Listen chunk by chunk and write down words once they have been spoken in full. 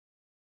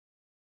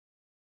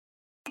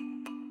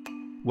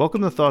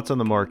Welcome to Thoughts on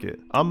the Market.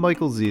 I'm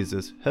Michael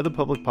Zezas, Head of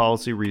Public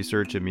Policy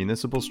Research and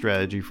Municipal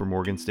Strategy for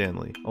Morgan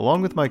Stanley.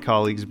 Along with my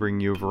colleagues bringing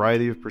you a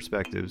variety of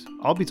perspectives,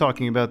 I'll be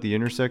talking about the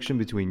intersection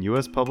between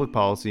U.S. public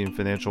policy and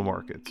financial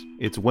markets.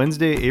 It's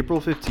Wednesday, April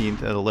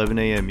 15th at 11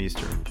 a.m.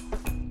 Eastern.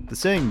 The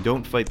saying,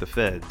 "Don't fight the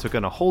Fed," took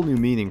on a whole new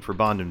meaning for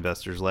bond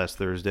investors last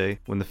Thursday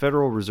when the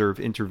Federal Reserve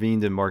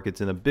intervened in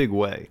markets in a big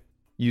way.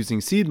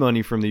 Using seed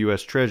money from the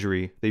U.S.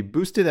 Treasury, they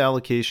boosted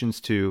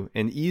allocations to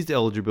and eased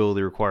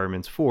eligibility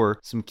requirements for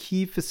some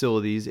key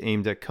facilities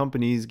aimed at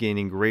companies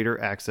gaining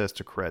greater access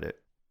to credit.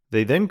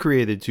 They then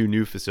created two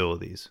new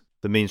facilities: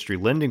 the Main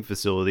Street Lending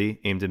Facility,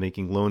 aimed at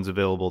making loans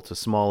available to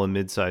small and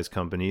mid-sized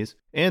companies,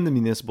 and the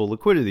Municipal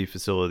Liquidity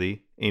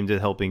Facility, aimed at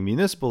helping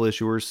municipal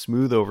issuers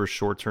smooth over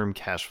short-term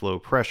cash flow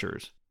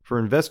pressures. For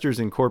investors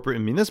in corporate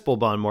and municipal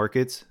bond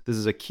markets, this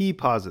is a key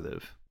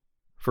positive.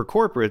 For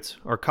corporates,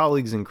 our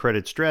colleagues in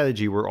credit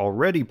strategy were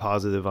already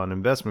positive on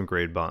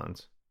investment-grade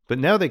bonds, but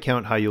now they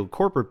count high-yield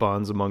corporate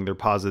bonds among their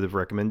positive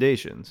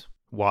recommendations.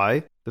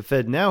 Why? The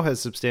Fed now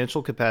has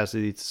substantial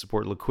capacity to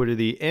support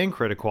liquidity and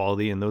credit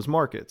quality in those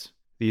markets.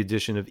 The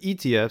addition of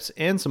ETFs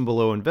and some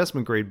below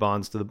investment-grade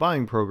bonds to the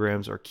buying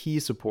programs are key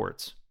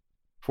supports.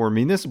 For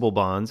municipal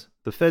bonds,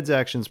 the Fed's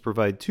actions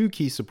provide two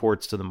key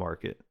supports to the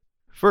market.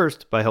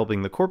 First, by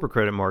helping the corporate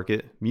credit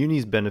market,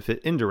 munis benefit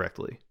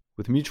indirectly.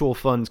 With mutual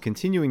funds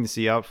continuing to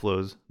see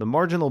outflows, the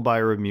marginal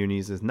buyer of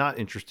munis is not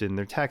interested in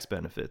their tax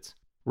benefits.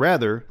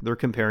 Rather, they're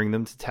comparing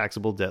them to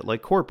taxable debt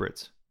like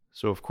corporates.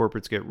 So if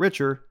corporates get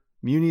richer,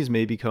 munis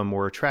may become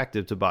more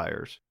attractive to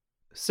buyers.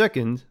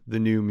 Second, the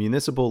new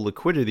Municipal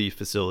Liquidity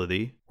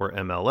Facility, or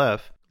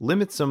MLF,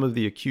 limits some of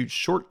the acute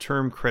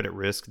short-term credit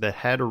risk that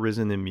had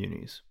arisen in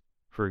munis.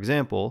 For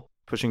example,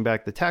 pushing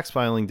back the tax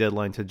filing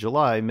deadline to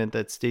July meant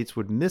that states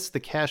would miss the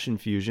cash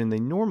infusion they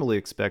normally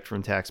expect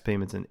from tax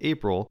payments in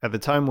April, at the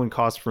time when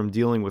costs from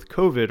dealing with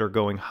COVID are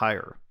going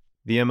higher.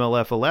 The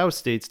MLF allows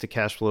states to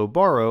cash flow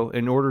borrow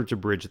in order to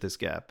bridge this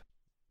gap.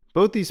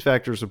 Both these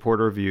factors support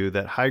our view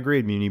that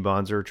high-grade muni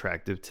bonds are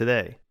attractive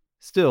today.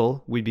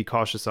 Still, we'd be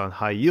cautious on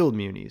high-yield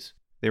munis.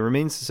 They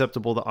remain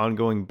susceptible to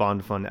ongoing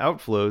bond fund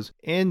outflows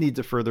and need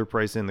to further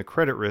price in the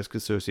credit risk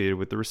associated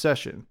with the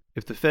recession.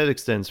 If the Fed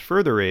extends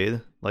further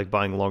aid, like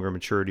buying longer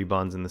maturity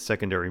bonds in the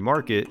secondary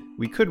market,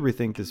 we could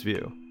rethink this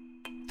view.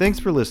 Thanks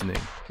for listening.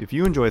 If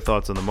you enjoy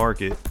Thoughts on the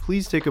Market,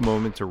 please take a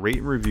moment to rate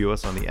and review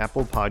us on the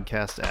Apple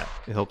Podcast app.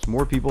 It helps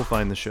more people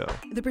find the show.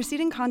 The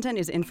preceding content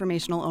is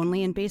informational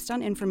only and based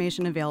on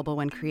information available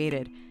when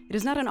created. It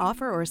is not an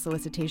offer or a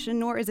solicitation,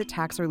 nor is it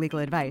tax or legal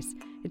advice.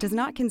 It does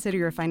not consider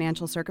your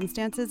financial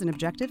circumstances and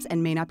objectives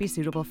and may not be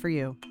suitable for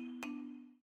you.